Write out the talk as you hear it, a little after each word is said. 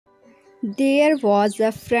There was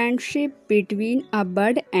a friendship between a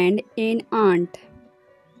bird and an ant.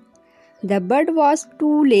 The bird was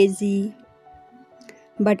too lazy,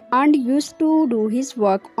 but ant used to do his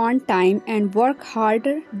work on time and work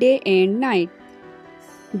harder day and night.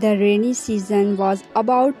 The rainy season was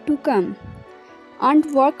about to come. Ant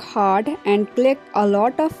worked hard and collect a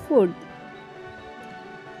lot of food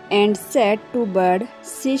and said to bird,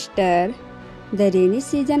 "Sister, the rainy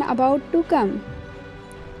season about to come.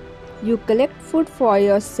 You collect food for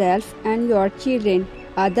yourself and your children,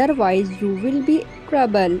 otherwise you will be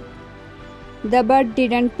trouble." The bird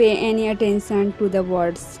didn't pay any attention to the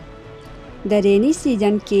words. The rainy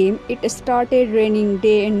season came. It started raining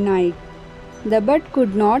day and night. The bird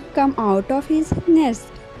could not come out of his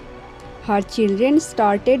nest. Her children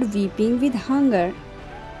started weeping with hunger.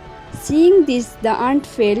 Seeing this, the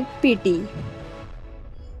ant felt pity.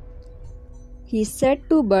 He said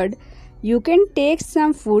to bird, "You can take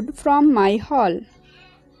some food from my hall."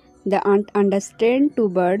 The ant understood to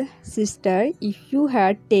bird, "Sister, if you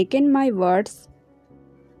had taken my words,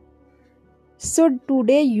 so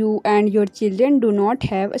today you and your children do not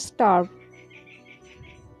have starved."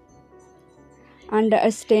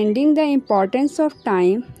 Understanding the importance of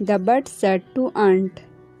time, the bird said to ant,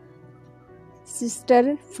 "Sister,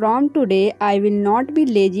 from today I will not be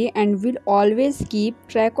lazy and will always keep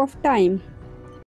track of time."